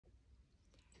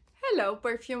Hello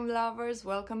perfume lovers,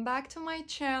 welcome back to my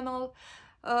channel.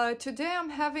 Today I'm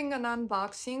having an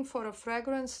unboxing for a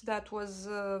fragrance that was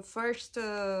first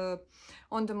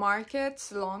on the market,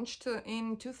 launched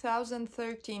in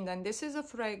 2013, and this is a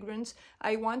fragrance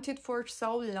I wanted for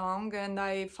so long, and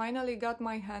I finally got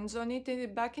my hands on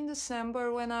it back in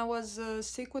December when I was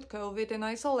sick with COVID in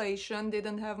isolation,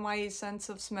 didn't have my sense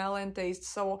of smell and taste,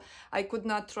 so I could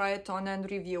not try it on and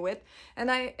review it.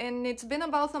 And it's been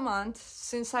about a month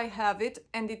since I have it,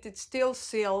 and it is still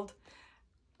sealed.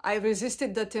 I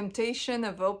resisted the temptation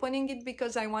of opening it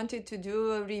because I wanted to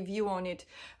do a review on it.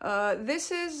 This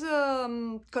is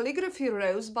Calligraphy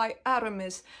Rose by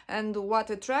Aramis, and what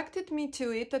attracted me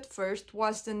to it at first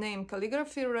was the name.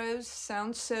 Calligraphy Rose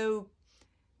sounds so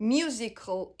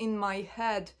musical in my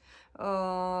head.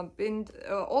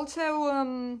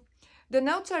 The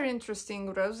notes are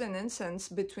interesting, rose and incense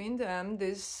between them.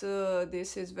 This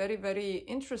is very, very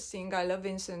interesting. I love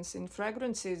incense in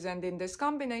fragrances, and in this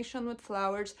combination with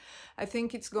flowers, I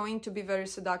think it's going to be very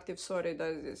seductive. Sorry,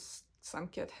 there's some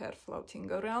cat hair floating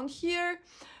around here.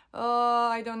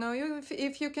 I don't know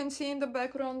if you can see in the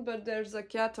background, but there's a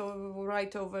cat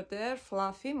right over there,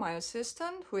 Fluffy, my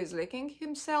assistant, who is licking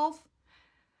himself.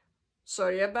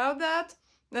 Sorry about that.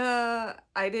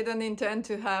 I didn't intend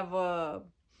to have a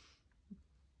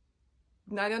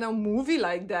I don't know, movie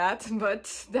like that,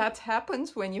 but that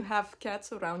happens when you have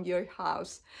cats around your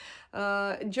house.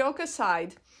 Joke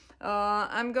aside, by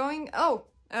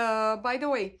the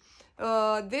way,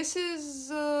 this is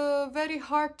very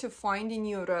hard to find in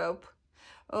Europe.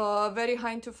 Very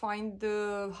hard to find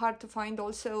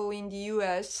also in the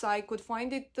US. I could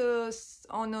find it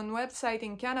on a website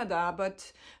in Canada,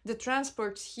 but the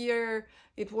transports here,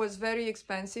 it was very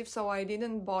expensive, so I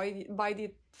didn't buy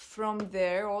it from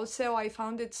there. Also, I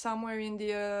found it somewhere in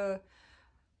the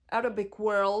Arabic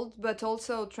world, but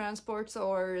also transports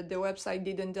or the website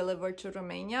didn't deliver to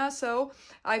Romania. So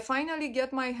I finally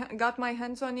got my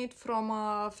hands on it from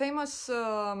a famous,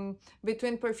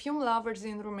 between perfume lovers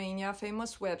in Romania,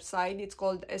 famous website. It's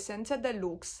called Esenza de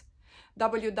Lux,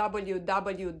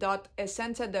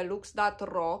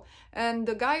 www.essenzadeluxe.ro, and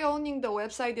the guy owning the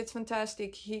website, it's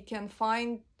fantastic. He can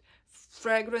find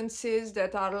fragrances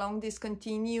that are long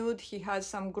discontinued. He has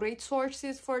some great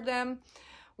sources for them.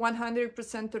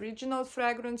 100% original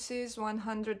fragrances,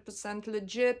 100%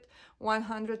 legit,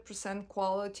 100%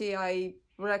 quality. I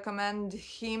recommend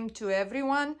him to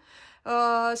everyone.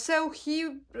 So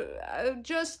he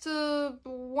just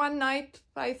one night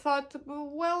I thought,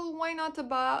 well, why not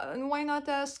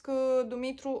ask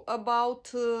Dumitru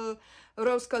about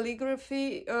rose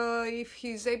calligraphy, if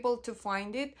he's able to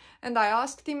find it. And I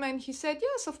asked him, and he said,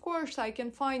 yes, of course I can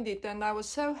find it. And I was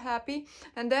so happy.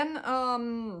 And then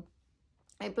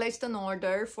I placed an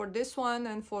order for this one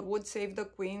and for Would Save the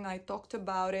Queen. I talked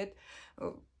about it,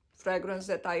 fragrance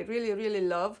that I really, really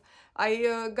love.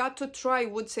 I got to try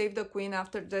Would Save the Queen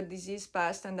after the disease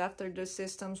passed and after the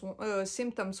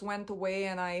symptoms went away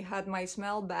and I had my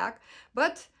smell back.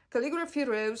 But Calligraphy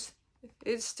Rose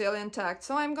is still intact.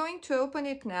 So I'm going to open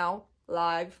it now,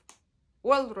 live,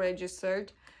 well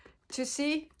registered, to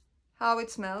see how it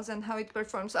smells and how it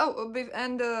performs. Oh,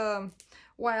 and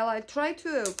while I try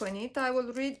to open it, I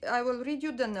will read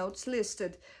you the notes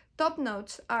listed. Top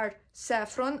notes are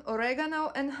saffron,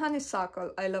 oregano, and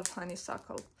honeysuckle. I love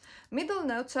honeysuckle. Middle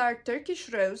notes are Turkish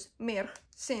rose, myrrh,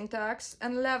 syntax,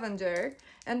 and lavender.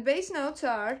 And base notes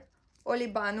are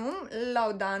olibanum,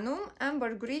 laudanum,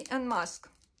 ambergris, and musk.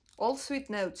 All sweet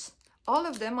notes. All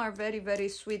of them are very, very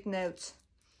sweet notes.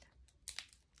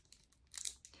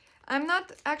 I'm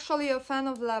not actually a fan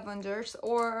of lavenders,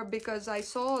 or because I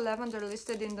saw lavender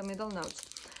listed in the middle notes.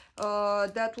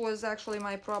 That was actually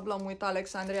my problem with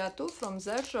Alexandria too from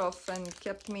Zershov, and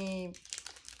kept me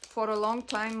for a long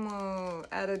time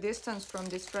at a distance from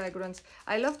this fragrance.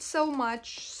 I loved so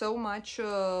much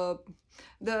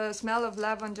the smell of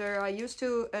lavender. I used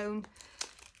to own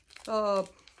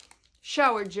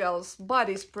shower gels,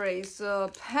 body sprays,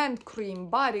 hand cream,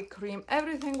 body cream,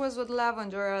 everything was with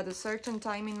lavender at a certain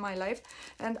time in my life,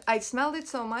 and I smelled it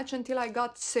so much until I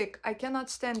got sick. I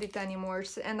cannot stand it anymore,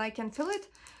 and I can feel it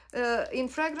in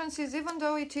fragrances, even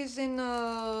though it is in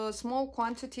a small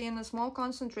quantity, in a small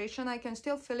concentration, I can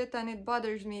still feel it, and it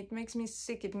bothers me. It makes me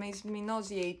sick, it makes me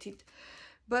nauseated.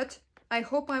 But I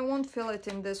hope I won't feel it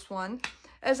in this one,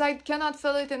 as I cannot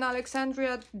feel it in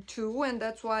Alexandria 2, and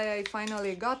that's why I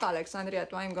finally got Alexandria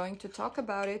 2. I'm going to talk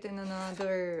about it in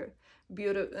another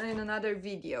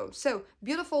video. So,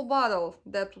 beautiful bottle,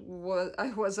 that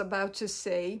I was about to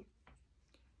say.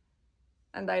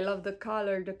 And I love the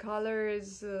color. The color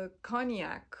is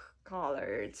cognac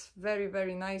color. It's very,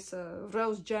 very nice,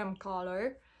 rose gem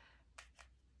color.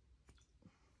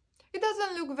 It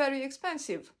doesn't look very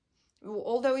expensive,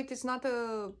 although it is not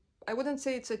a, I wouldn't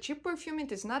say it's a cheap perfume,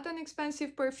 it is not an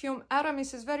expensive perfume.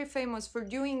 Aramis is very famous for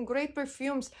doing great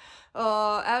perfumes.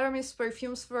 Aramis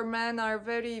perfumes for men are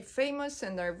very famous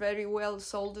and are very well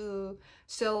sold,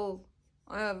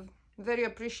 very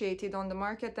appreciated on the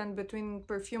market and between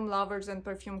perfume lovers and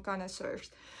perfume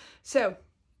connoisseurs. So,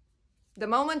 the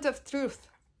moment of truth.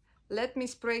 Let me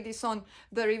spray this on.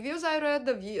 The reviews I read,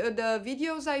 the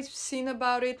videos I've seen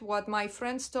about it, what my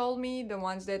friends told me, the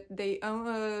ones that they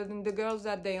own, the girls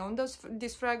that they own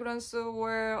this fragrance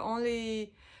were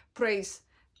only praise.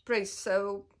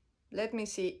 So let me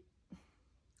see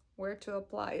where to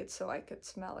apply it so I could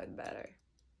smell it better.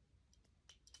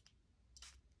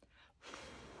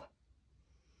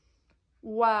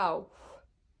 Wow.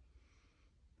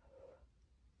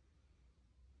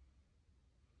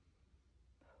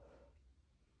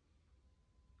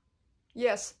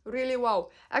 Yes, really wow.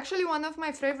 Actually, one of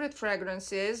my favorite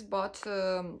fragrances, but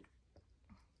 3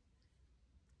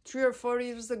 or 4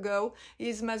 years ago,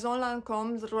 is Maison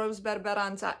Lancome's Rose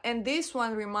Berberanza. And this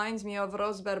one reminds me of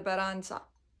Rose Berberanza.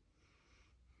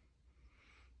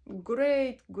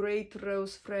 Great, great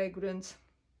rose fragrance.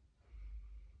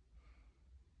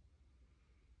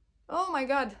 Oh my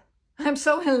God, I'm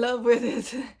so in love with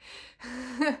it.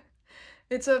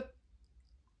 It's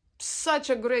such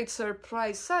a great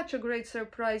surprise,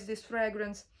 this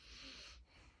fragrance.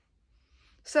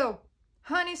 So,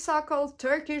 honeysuckle,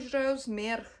 Turkish rose,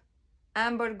 myrrh,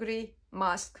 ambergris,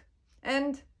 musk,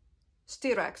 and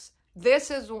styrax.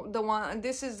 This is the one,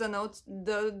 this is the notes,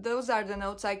 those are the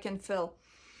notes I can feel.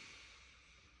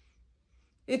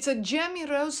 It's a gemmy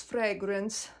rose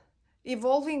fragrance,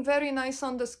 evolving very nice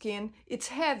on the skin. It's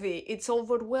heavy, it's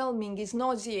overwhelming, it's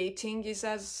nauseating, it's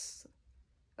as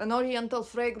an oriental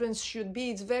fragrance should be.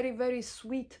 It's very, very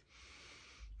sweet.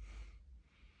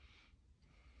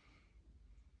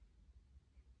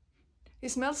 It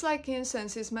smells like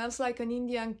incense. It smells like an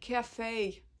Indian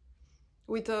cafe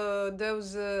with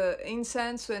those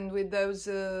incense and with those,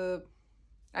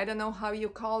 I don't know how you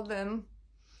call them,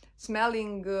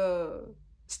 smelling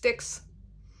sticks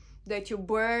that you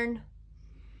burn.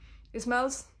 It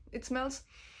smells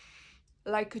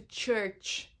like a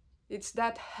church. It's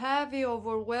that heavy,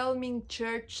 overwhelming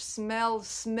church smell,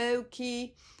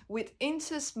 smoky, with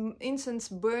incense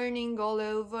burning all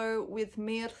over, with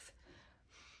myrrh,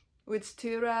 with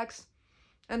styrax,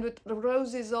 and with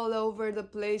roses all over the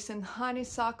place, and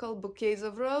honeysuckle, bouquets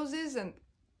of roses and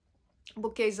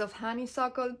bouquets of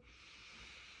honeysuckle.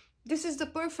 This is the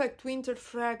perfect winter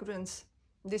fragrance.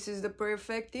 This is the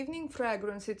perfect evening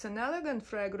fragrance. It's an elegant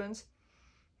fragrance.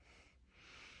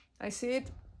 I see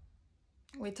it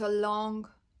with a long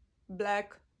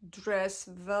black dress,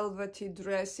 velvety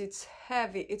dress. It's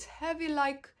heavy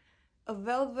like a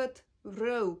velvet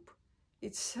robe.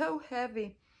 It's so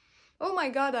heavy. Oh my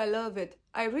God, I love it.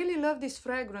 I really love this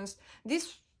fragrance.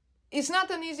 This is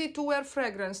not an easy to wear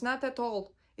fragrance, not at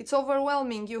all. It's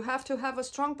overwhelming. You have to have a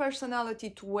strong personality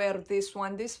to wear this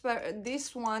one.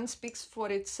 This one speaks for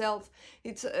itself.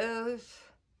 It's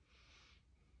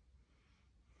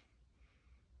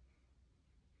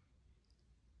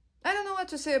I don't know what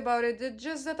to say about it. It's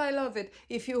just that I love it.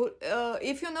 If you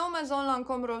know Maison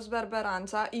Lancôme Rose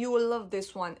Berberanza, you will love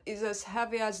this one. It's as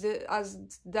heavy as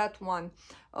that one.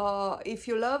 If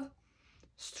you love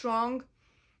strong,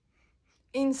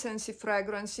 incensey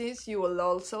fragrances, you will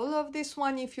also love this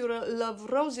one. If you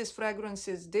love roses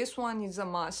fragrances, this one is a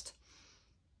must.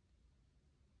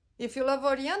 If you love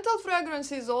oriental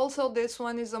fragrances, also this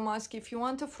one is a must. If you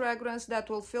want a fragrance that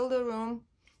will fill the room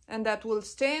and that will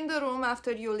stay in the room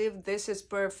after you leave, this is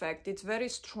perfect. It's very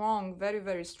strong, very,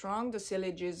 very strong. The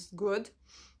sillage is good.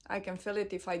 I can feel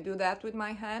it if I do that with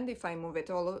my hand, if I move it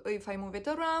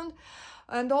around.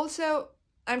 And also,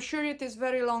 I'm sure it is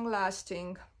very long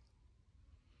lasting.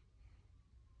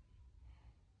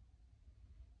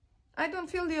 I don't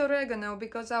feel the oregano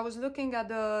because I was looking at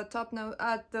the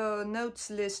at the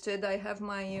notes listed. I have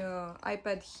my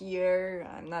iPad here.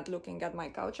 I'm not looking at my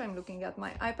couch, I'm looking at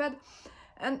my iPad.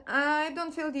 And I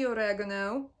don't feel the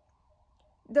oregano.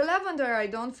 The lavender I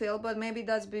don't feel, but maybe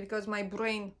that's because my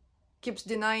brain keeps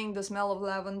denying the smell of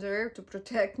lavender to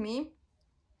protect me.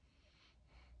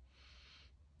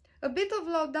 A bit of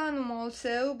laudanum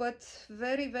also, but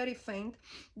very, very faint.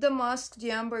 The musk, the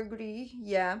ambergris,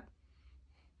 yeah.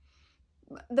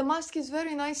 The musk is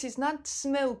very nice. It's not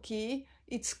smoky,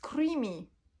 it's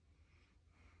creamy.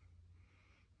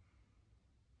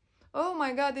 Oh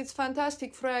my God, it's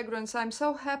fantastic fragrance. I'm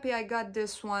so happy I got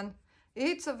this one.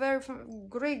 It's a very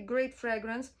great, great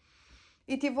fragrance.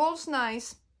 It evolves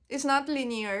nice. It's not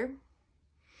linear.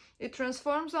 It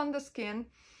transforms on the skin.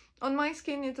 On my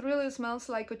skin, it really smells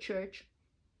like a church,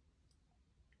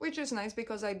 which is nice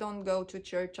because I don't go to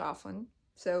church often.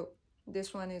 So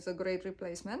this one is a great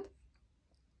replacement.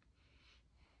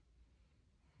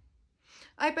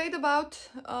 I paid about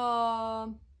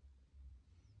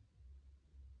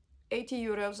 80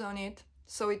 euros on it,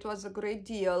 so it was a great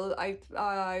deal.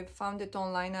 I found it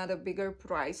online at a bigger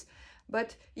price.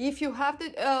 But if you have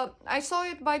the, I saw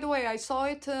it, by the way, I saw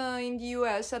it in the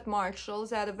US at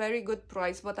Marshall's at a very good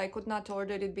price, but I could not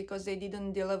order it because they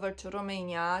didn't deliver to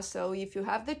Romania. So if you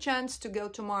have the chance to go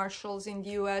to Marshall's in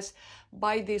the US,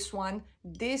 buy this one.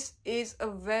 This is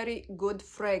a very good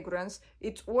fragrance.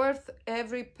 It's worth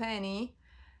every penny.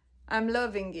 I'm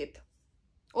loving it.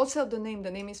 Also, the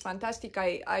name is fantastic.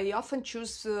 I often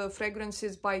choose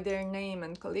fragrances by their name,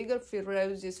 and Calligraphy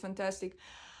Rose is fantastic.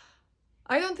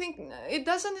 I don't think it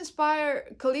doesn't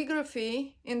inspire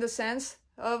calligraphy in the sense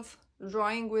of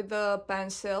drawing with a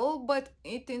pencil, but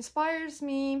it inspires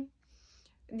me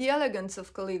the elegance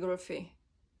of calligraphy,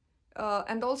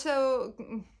 and also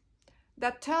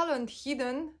that talent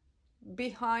hidden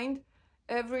behind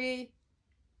every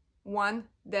one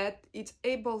that is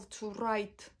able to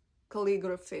write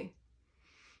calligraphy.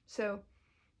 So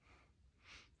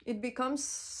it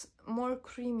becomes more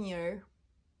creamier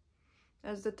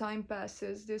as the time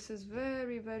passes. This is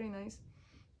very, very nice.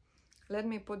 Let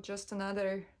me put just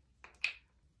another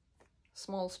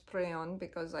small spray on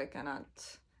because I cannot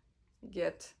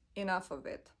get enough of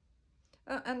it.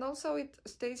 And also it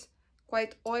stays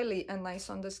quite oily and nice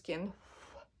on the skin.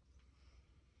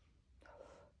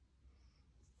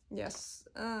 Yes,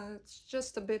 it's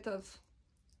just a bit of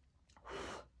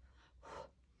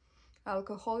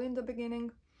alcohol in the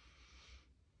beginning.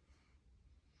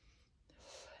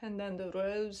 And then the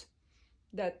rose,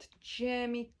 that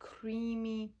jammy,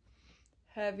 creamy,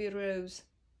 heavy rose.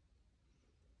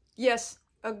 Yes,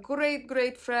 a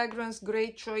great fragrance,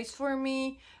 great choice for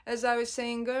me. As I was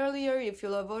saying earlier, if you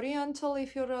love Oriental,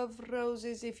 if you love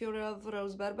roses, if you love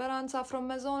Rose Barbaranza from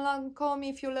Maison Lancôme,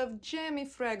 if you love jammy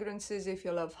fragrances, if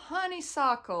you love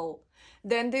honeysuckle,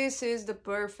 then this is the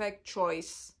perfect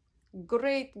choice.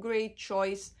 Great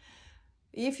choice.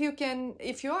 If you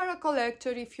are a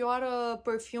collector, if you are a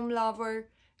perfume lover,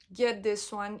 get this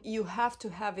one. You have to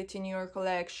have it in your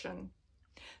collection.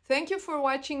 Thank you for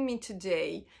watching me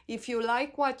today. If you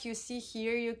like what you see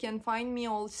here, you can find me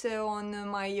also on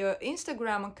my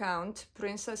Instagram account,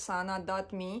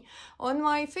 princessanna.me, on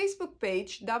my Facebook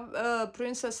page,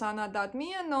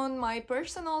 princessanna.me, and on my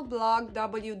personal blog,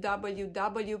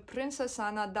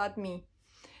 www.princessanna.me.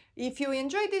 If you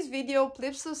enjoyed this video,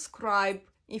 please subscribe.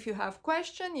 If you have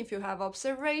questions, if you have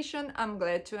observation, I'm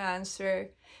glad to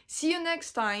answer. See you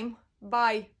next time.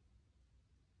 Bye.